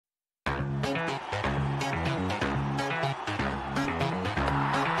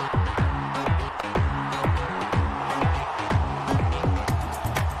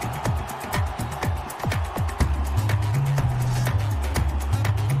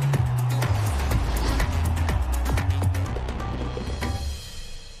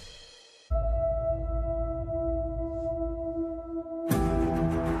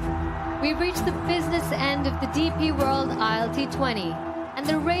reached the business end of the DP World ILT20, and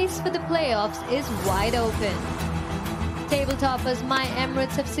the race for the playoffs is wide open. Tabletoppers My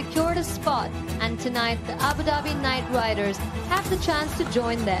Emirates have secured a spot, and tonight the Abu Dhabi Knight Riders have the chance to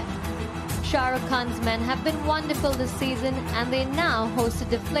join them. Shah Rukh Khan's men have been wonderful this season, and they now host a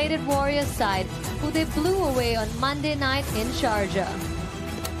deflated Warriors side who they blew away on Monday night in Sharjah.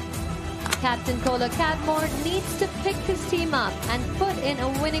 Captain Kola Cadmore needs to pick his team up and put in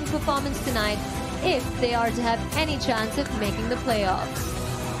a winning performance tonight if they are to have any chance of making the playoffs.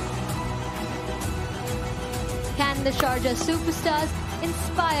 Can the Sharjah superstars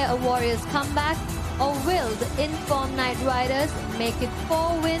inspire a Warriors comeback, or will the in-form Knight Riders make it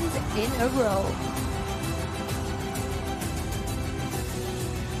 4 wins in a row?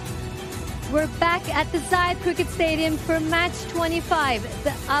 We're back at the ZEE5 Cricket Stadium for match 25.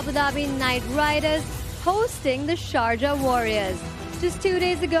 The Abu Dhabi Knight Riders hosting the Sharjah Warriors. Just 2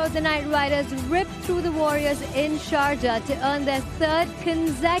 days ago, the Knight Riders ripped through the Warriors in Sharjah to earn their 3rd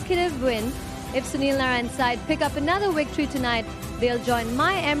consecutive win. If Sunil Narayan's side pick up another victory tonight, they'll join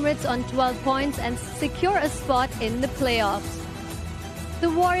My Emirates on 12 points and secure a spot in the playoffs. The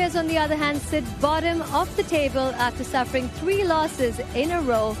Warriors, on the other hand, sit bottom of the table after suffering 3 losses in a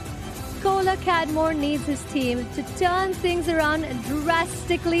row. Kola Cadmore needs his team to turn things around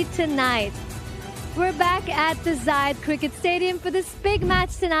drastically tonight. We're back at the ZEE5 Cricket Stadium for this big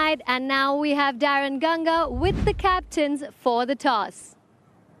match tonight, and now we have Darren Ganga with the captains for the toss.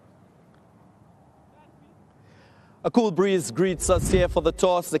 A cool breeze greets us here for the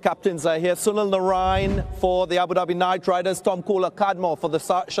toss. The captains are here. Sunil Narayan for the Abu Dhabi Knight Riders, Tom Kola Cadmore for the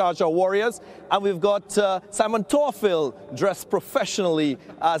Sharjah Warriors, and we've got Simon Torfil dressed professionally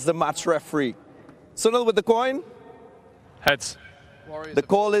as the match referee. Sunil with the coin. Heads. Warriors, the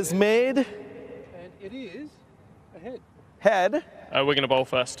call is made. And it is a head. Head. We're going to bowl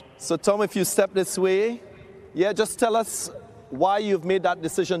first. So Tom, if you step this way, yeah, just tell us why you've made that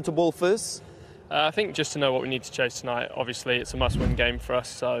decision to bowl first. I think just to know what we need to chase tonight. Obviously, it's a must-win game for us,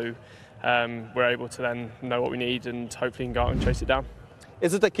 so we're able to then know what we need and hopefully can go out and chase it down.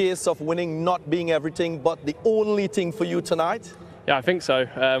 Is it a case of winning not being everything, but the only thing for you tonight? Yeah, I think so.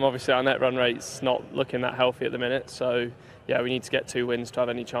 Obviously, our net run rate's not looking that healthy at the minute, so yeah, we need to get 2 wins to have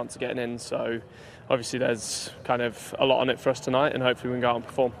any chance of getting in. So obviously, there's kind of a lot on it for us tonight, and hopefully we can go out and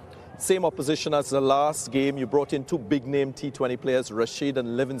perform. Same opposition as the last game. You brought in 2 big-name T20 players, Rashid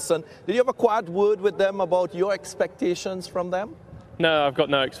and Livingston. Did you have a quiet word with them about your expectations from them? No, I've got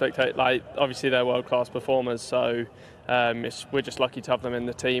no expectation. Like, obviously, they're world-class performers, so we're just lucky to have them in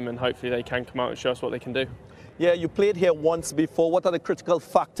the team, and hopefully they can come out and show us what they can do. Yeah, you played here once before. What are the critical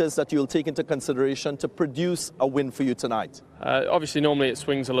factors that you'll take into consideration to produce a win for you tonight? Obviously, normally it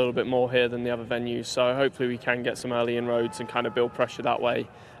swings a little bit more here than the other venues, so hopefully we can get some early inroads and kind of build pressure that way.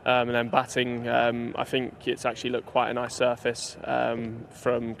 And then batting, I think it's actually looked quite a nice surface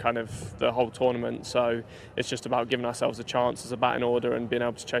from kind of the whole tournament, so it's just about giving ourselves a chance as a batting order and being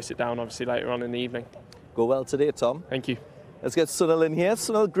able to chase it down obviously later on in the evening. Go well today, Tom. Thank you. Let's get Sunil in here.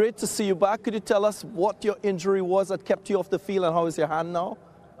 Sunil, great to see you back. Could you tell us what your injury was that kept you off the field, and how is your hand now?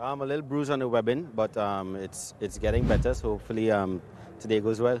 A little bruise on the webbing, but it's getting better, so hopefully today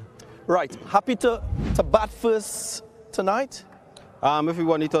goes well. Right, happy to bat first tonight? If we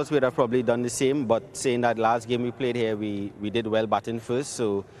wanted to, we'd have probably done the same, but saying that last game we played here, we did well batting first,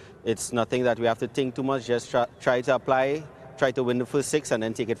 so it's nothing that we have to think too much, just try to apply, try to win the first 6 and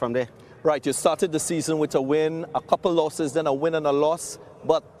then take it from there. Right, you started the season with a win, a couple losses, then a win and a loss,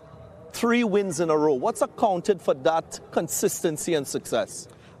 but 3 wins in a row. What's accounted for that consistency and success?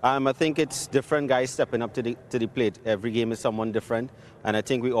 I think it's different guys stepping up to the plate. Every game is someone different, and I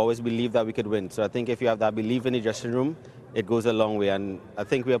think we always believe that we could win. So I think if you have that belief in the dressing room, it goes a long way, and I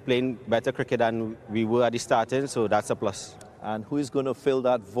think we are playing better cricket than we were at the starting, so that's a plus. And who is going to fill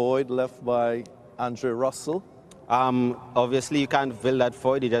that void left by Andre Russell? Obviously, you can't fill that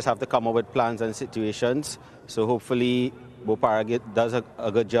void. You just have to come up with plans and situations. So hopefully, Bopara does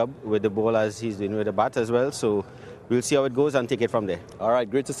a good job with the ball as he's doing with the bat as well. So we'll see how it goes and take it from there. All right,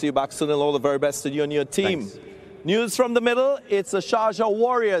 great to see you back, Sunil. All the very best to you and your team. Thanks. News from the middle, it's the Sharjah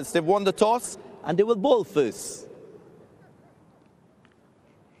Warriors. They've won the toss and they will bowl first.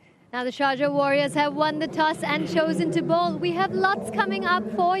 Now the Sharjah Warriors have won the toss and chosen to bowl. We have lots coming up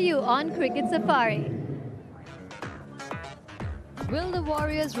for you on Cricket Safari. Will the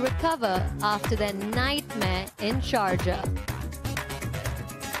Warriors recover after their nightmare in Sharjah?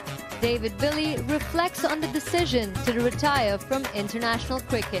 David Willey reflects on the decision to retire from international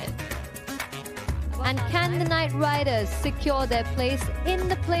cricket. And can the Knight Riders secure their place in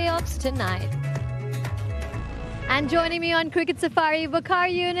the playoffs tonight? And joining me on Cricket Safari,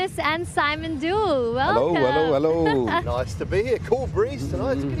 Waqar Yunus and Simon Dool. Welcome. Hello. Nice to be here. Cool breeze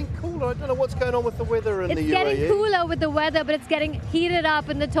tonight. It's getting cooler. I don't know what's going on with the weather in the UAE. It's getting cooler with the weather, but it's getting heated up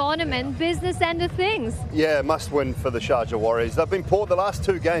in the tournament. Business end of things. Yeah, must win for the Sharjah Warriors. They've been poor. The last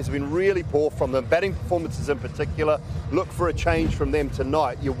two games have been really poor from them. Batting performances in particular. Look for a change from them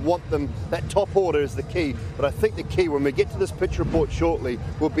tonight. You want them, that top order is the key. But I think the key, when we get to this pitch report shortly,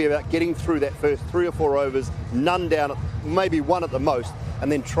 will be about getting through that first 3 or 4 overs, none down, maybe one at the most,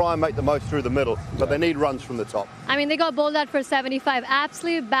 and then try and make the most through the middle. But they need runs from the top. I mean, they got bowled out for 75.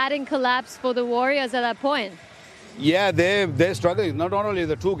 Absolute batting collapse for the Warriors at that point. Yeah, they're struggling. Not only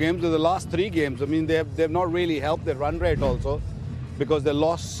the 2 games, but the last 3 games. I mean, they've not really helped their run rate also, because they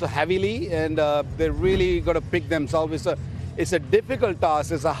lost heavily, and they really got to pick themselves. It's a difficult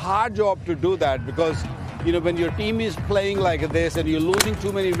task. It's a hard job to do that, because you know, when your team is playing like this and you're losing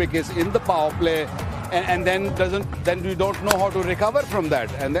too many wickets in the power play, and then you don't know how to recover from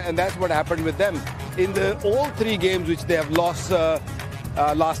that, and that's what happened with them in all 3 games which they have lost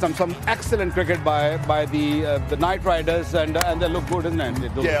last time. Some excellent cricket by the Knight Riders, and they look good, isn't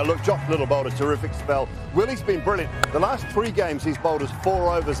it? Yeah, look, Josh Little bowled a terrific spell. Willie's been brilliant. The last 3 games he's bowled us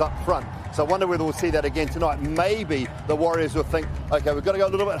 4 overs up front. So I wonder whether we'll see that again tonight. Maybe the Warriors will think, okay, we've got to go a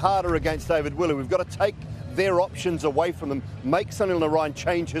little bit harder against David Willey. We've got to take their options away from them, make Sunil Narine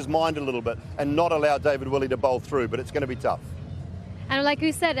change his mind a little bit and not allow David Willey to bowl through, but it's going to be tough. And like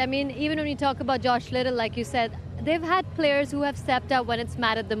you said, I mean, even when you talk about Josh Little, like you said, they've had players who have stepped up when it's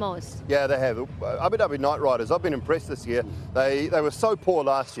mattered the most. Yeah, they have. Abu Dhabi Knight Riders, I've been impressed this year. They were so poor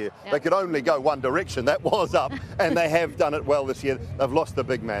last year. Yep. They could only go one direction, that was up, and they have done it well this year. They've lost the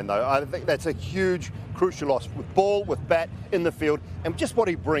big man, though. I think that's a huge, crucial loss with ball, with bat, in the field, and just what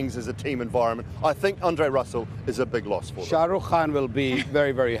he brings as a team environment. I think Andre Russell is a big loss for them. Shah Rukh Khan will be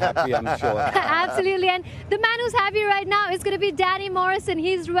very, very happy, I'm sure. Absolutely, and the man who's happy right now is going to be Danny Morrison.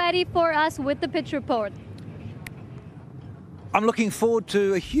 He's ready for us with the pitch report. I'm looking forward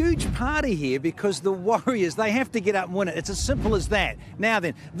to a huge party here, because the Warriors, they have to get up and win it. It's as simple as that. Now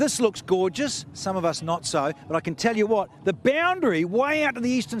then, this looks gorgeous. Some of us not so. But I can tell you what, the boundary way out to the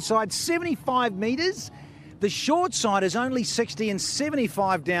eastern side, 75 metres. The short side is only 60 and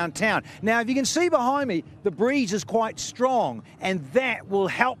 75 downtown. Now, if you can see behind me, the breeze is quite strong, and that will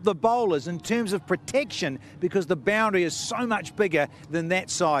help the bowlers in terms of protection, because the boundary is so much bigger than that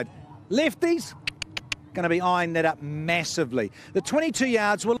side. Lefties, going to be eyeing that up massively. The 22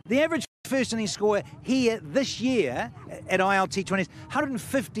 yards, well, the average first inning score here this year at ILT20 is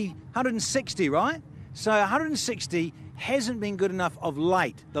 160, right? So 160 hasn't been good enough of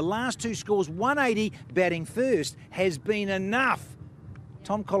late. The last 2 scores, 180 batting first, has been enough.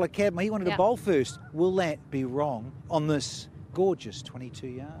 Tom Collar-Cadman, he wanted to bowl first. Will that be wrong on this gorgeous 22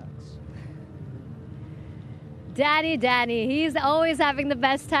 yards? Danny, he's always having the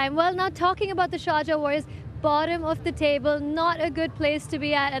best time. Well, now talking about the Sharjah Warriors, bottom of the table, not a good place to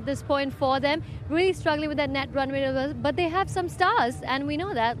be at this point for them. Really struggling with that net run rate, but they have some stars, and we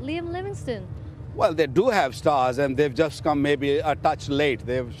know that. Liam Livingstone. Well, they do have stars, and they've just come maybe a touch late.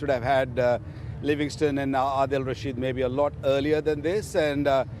 They should have had Livingstone and Adil Rashid maybe a lot earlier than this, and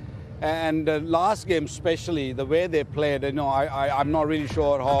last game especially, the way they played, you know, I'm not really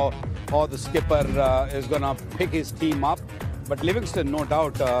sure how the skipper is going to pick his team up. But Livingstone, no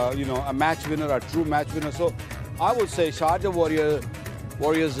doubt, you know, a match winner, a true match winner. So I would say Sharjah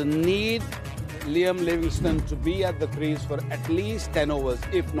Warriors need Liam Livingstone to be at the crease for at least 10 overs,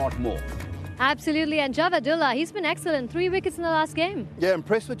 if not more. Absolutely, and Javadullah, he's been excellent. 3 wickets in the last game. Yeah,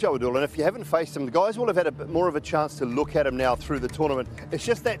 impressed with Javadullah, and if you haven't faced him, the guys will have had a bit more of a chance to look at him now through the tournament. It's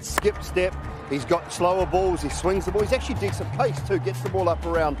just that skip step. He's got slower balls, he swings the ball. He's actually decent pace too, gets the ball up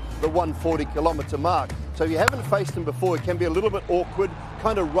around the 140-kilometre mark. So if you haven't faced him before, it can be a little bit awkward,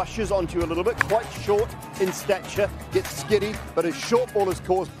 kind of rushes onto you a little bit, quite short in stature, gets skiddy, but his short ball has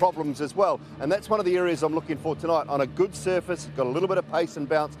caused problems as well. And that's one of the areas I'm looking for tonight. On a good surface, got a little bit of pace and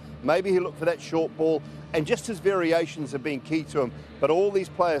bounce. Maybe he'll look for that short ball, and just his variations have been key to him. But all these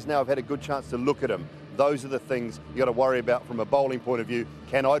players now have had a good chance to look at him. Those are the things you got to worry about from a bowling point of view.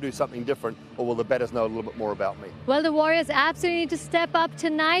 Can I do something different, or will the batters know a little bit more about me? Well, the Warriors absolutely need to step up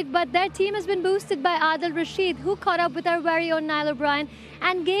tonight, but their team has been boosted by Adil Rashid, who caught up with our very own Niall O'Brien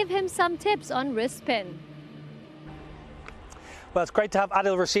and gave him some tips on wrist spin. Well, it's great to have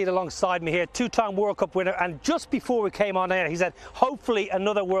Adil Rashid alongside me here, 2-time World Cup winner, and just before we came on air, he said, hopefully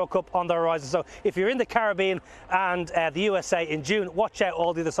another World Cup on the horizon. So if you're in the Caribbean and the USA in June, watch out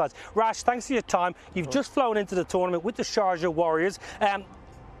all the other sides. Rash, thanks for your time. You've just flown into the tournament with the Sharjah Warriors.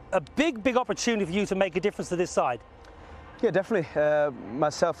 A big opportunity for you to make a difference to this side. Yeah, definitely.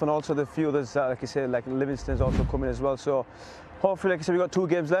 Myself and also the few others, like you say, like Livingston's also coming as well. So hopefully, like I said, we've got 2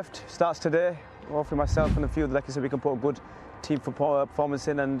 games left. Starts today. Hopefully myself and a few, like I said, we can put a good team performance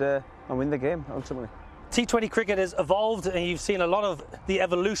in and win the game ultimately. T20 cricket has evolved and you've seen a lot of the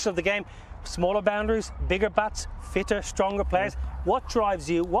evolution of the game. Smaller boundaries, bigger bats, fitter, stronger players. What drives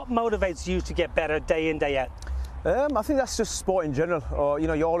you, what motivates you to get better day in, day out? I think that's just sport in general. Or, you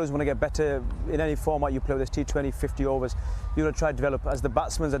know, you always want to get better in any format you play with this T20, 50 overs. You want to try to develop. As the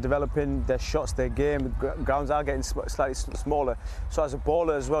batsmen are developing their shots, their game, grounds are getting slightly smaller. So as a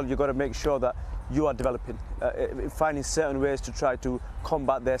bowler as well, you've got to make sure that you are developing, finding certain ways to try to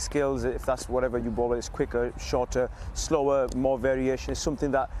combat their skills. If that's whatever you bowl, it's quicker, shorter, slower, more variation. It's something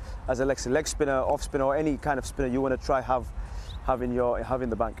that, as a leg spinner, off spinner, or any kind of spinner, you want to try have in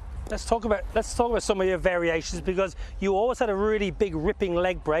the bank. Let's talk about some of your variations, because you always had a really big ripping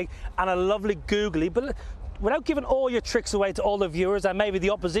leg break and a lovely googly. But without giving all your tricks away to all the viewers and maybe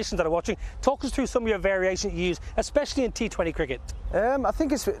the opposition that are watching, talk us through some of your variations you use, especially in T20 cricket. I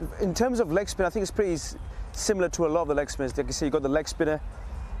think it's, in terms of leg spin, I think it's pretty similar to a lot of the leg spinners. Like you say, you've got the leg spinner,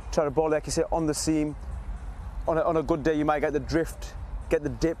 try to bowl, like you say, on the seam. On a good day, you might get the drift, get the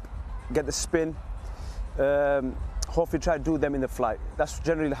dip, get the spin. Hopefully try to do them in the flight. That's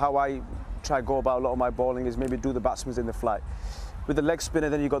generally how I try to go about a lot of my bowling, is maybe do the batsmen in the flight. With the leg spinner,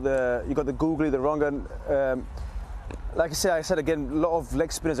 then you got the googly, the wrong one. Like I said again, a lot of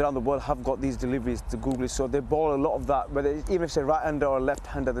leg spinners around the world have got these deliveries, the googly, so they bowl a lot of that. Whether even if it's a right-hander or a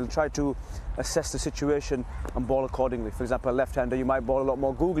left-hander, they'll try to assess the situation and bowl accordingly. For example, a left-hander, you might bowl a lot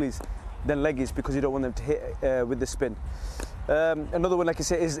more googlies than leggies because you don't want them to hit with the spin. Another one, like I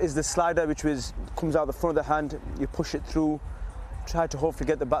say, is the slider, which comes out the front of the hand. You push it through, try to hopefully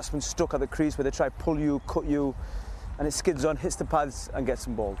get the batsman stuck at the crease where they try to pull you, cut you, and it skids on, hits the pads and gets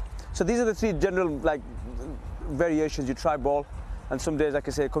them bowled. So these are the 3 general variations you try ball, and some days, like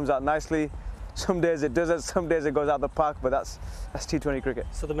I say, it comes out nicely. Some days it doesn't, some days it goes out the park, but that's T20 cricket.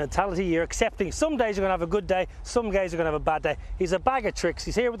 So the mentality, you're accepting some days you're going to have a good day, some days you're going to have a bad day. He's a bag of tricks.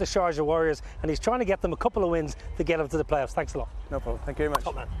 He's here with the Sharjah Warriors and he's trying to get them a couple of wins to get them to the playoffs. Thanks a lot. No problem. Thank you very much.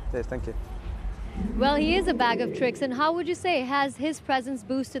 Top man. Yes, thank you. Well, he is a bag of tricks, and how would you say has his presence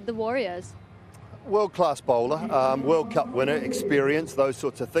boosted the Warriors? World-class bowler, World Cup winner, experience, those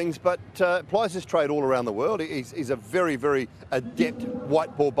sorts of things, but applies his trade all around the world. He's a very, very adept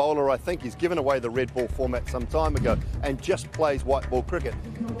white ball bowler, I think. He's given away the red ball format some time ago and just plays white ball cricket.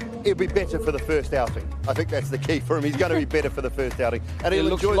 He'll be better for the first outing. I think that's the key for him. He's going to be better for the first outing. And he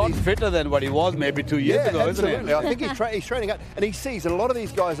looks a lot fitter than what he was maybe 2 years ago, absolutely. isn't he? I think he's training out. And he sees, and a lot of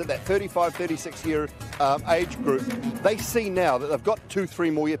these guys at that 35, 36-year age group, they see now that they've got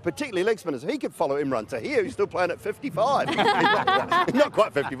 2-3 more years, particularly leg spinners. He could follow Imran Tahir, who's still playing at 55. Not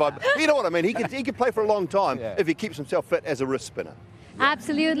quite 55, but you know what I mean. He could play for a long time if he keeps himself fit as a wrist spinner.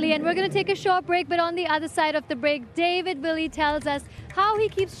 Absolutely, and we're going to take a short break, but on the other side of the break, David Willey tells us how he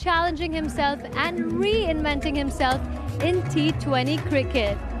keeps challenging himself and reinventing himself in T20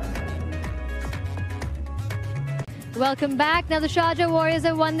 cricket. Welcome back. Now the Sharjah Warriors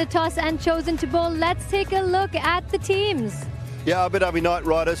have won the toss and chosen to bowl. Let's take a look at the teams. Yeah, Abu Dhabi Knight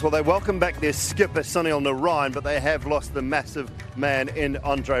Riders, well, they welcome back their skipper, Sunil Narayan, but they have lost the massive man in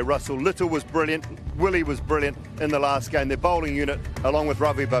Andre Russell. Little was brilliant. Willie was brilliant in the last game. Their bowling unit, along with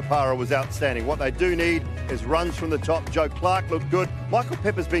Ravi Bopara, was outstanding. What they do need is runs from the top. Joe Clark looked good. Michael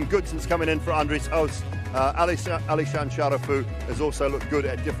Pepper's been good since coming in for Andres House. Alishan Sharafu has also looked good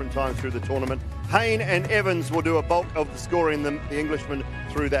at different times through the tournament. Hayne and Evans will do a bulk of the scoring, the Englishmen,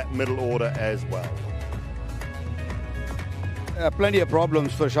 through that middle order as well. Plenty of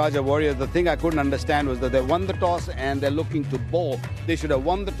problems for Sharjah Warriors. The thing I couldn't understand was that they won the toss and they're looking to bowl. They should have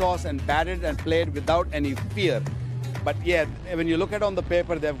won the toss and batted and played without any fear. But yeah, when you look at it on the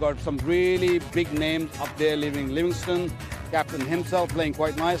paper, they've got some really big names up there. Livingston, captain himself, playing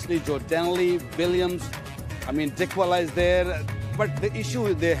quite nicely. Joe Denley, Williams. I mean, Dickwalla is there. But the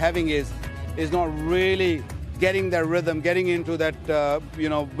issue they're having is not really getting their rhythm, getting into that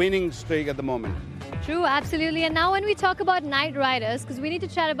winning streak at the moment. True, absolutely. And now when we talk about Knight Riders, because we need to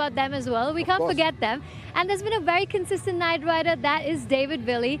chat about them as well, we can't forget them. And there's been a very consistent Knight Rider, that is David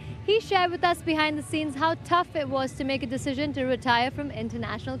Willey. He shared with us behind the scenes how tough it was to make a decision to retire from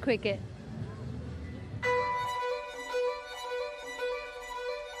international cricket.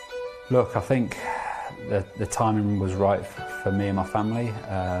 Look, I think the timing was right for me and my family.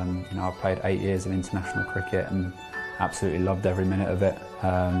 I played 8 years of international cricket and absolutely loved every minute of it.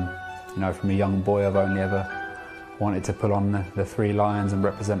 From a young boy, I've only ever wanted to put on the 3 lions and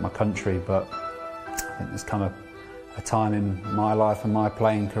represent my country, but I think there's come a time in my life and my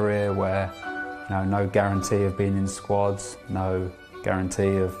playing career where no guarantee of being in squads, no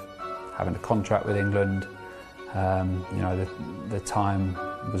guarantee of having a contract with England. The time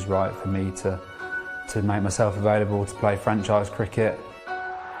was right for me to make myself available to play franchise cricket.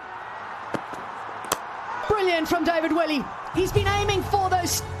 Brilliant from David Willey. He's been aiming for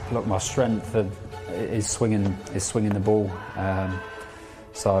those. Look, my strength is swinging the ball.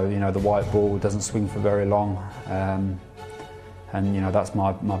 So the white ball doesn't swing for very long, and that's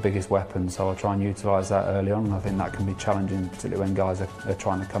my biggest weapon. So I'll try and utilise that early on. I think that can be challenging, particularly when guys are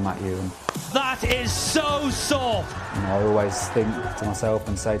trying to come at you. And that is so soft. I always think to myself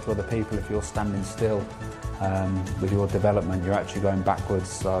and say to other people, if you're standing still with your development, you're actually going backwards.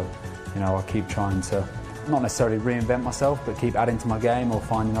 So I keep trying to not necessarily reinvent myself, but keep adding to my game or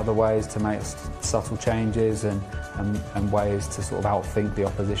finding other ways to make subtle changes and ways to sort of outthink the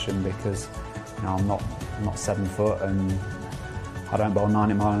opposition, because I'm not 7 foot and I don't bowl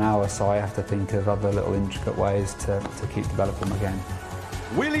 90 mile an hour, so I have to think of other little intricate ways to keep developing my game.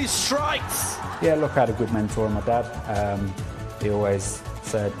 Willie strikes! Yeah, look, I had a good mentor in my dad. He always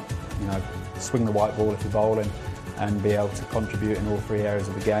said, swing the white ball if you're bowling and be able to contribute in all 3 areas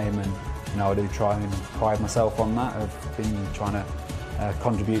of the game. And I do try and pride myself on that, of been trying to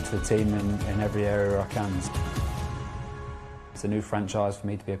contribute to the team in every area I can. It's a new franchise for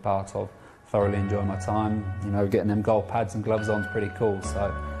me to be a part of. Thoroughly enjoy my time. Getting them gold pads and gloves on is pretty cool.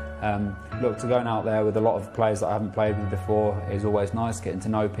 So, look, to going out there with a lot of players that I haven't played with before is always nice. Getting to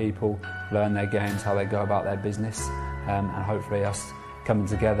know people, learn their games, how they go about their business, and hopefully us coming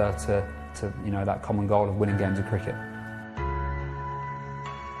together to that common goal of winning games of cricket.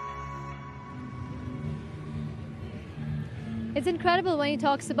 It's incredible when he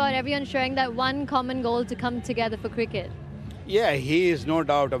talks about everyone sharing that one common goal to come together for cricket. Yeah, he is no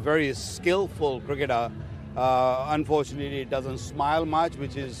doubt a very skillful cricketer. Unfortunately, he doesn't smile much,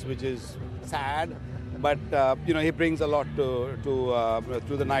 which is sad. But he brings a lot to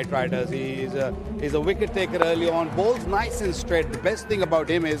the Knight Riders. He's a wicket taker early on. Bowls nice and straight. The best thing about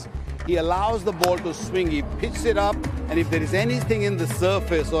him is he allows the ball to swing. He pitches it up, and if there is anything in the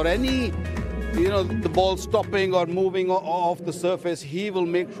surface or any the ball stopping or moving off the surface, he will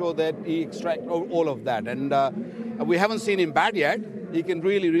make sure that he extracts all of that. And we haven't seen him bat yet. He can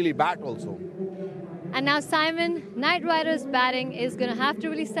really bat also. And now, Simon, Knight Riders batting is going to have to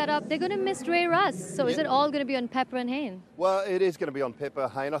really set up. They're going to miss Ray Russ. So is it all going to be on Pepper and Hayne? Well, it is going to be on Pepper,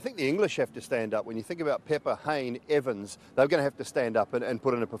 Hayne. I think the English have to stand up. When you think about Pepper, Hayne, Evans, they're going to have to stand up and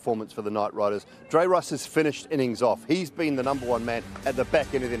put in a performance for the Knight Riders. Ray Russ has finished innings off. He's been the #1 man at the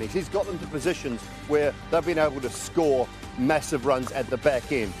back end of the innings. He's got them to positions where they've been able to score massive runs at the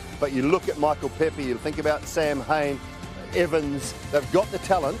back end. But you look at Michael Pepper, you think about Sam Hayne, Evans, they've got the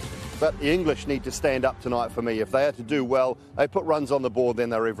talent. But the English need to stand up tonight for me. If they are to do well, they put runs on the board,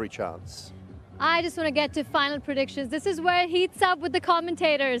 then they're every chance. I just want to get to final predictions. This is where it heats up with the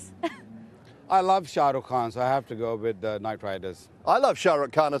commentators. I love Shah Rukh Khan, so I have to go with the Knight Riders. I love Shah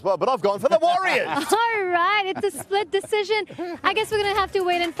Rukh Khan as well, but I've gone for the Warriors. All right, it's a split decision. I guess we're going to have to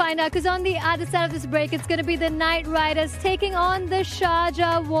wait and find out, because on the other side of this break, it's going to be the Knight Riders taking on the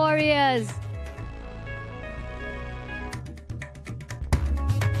Sharjah Warriors.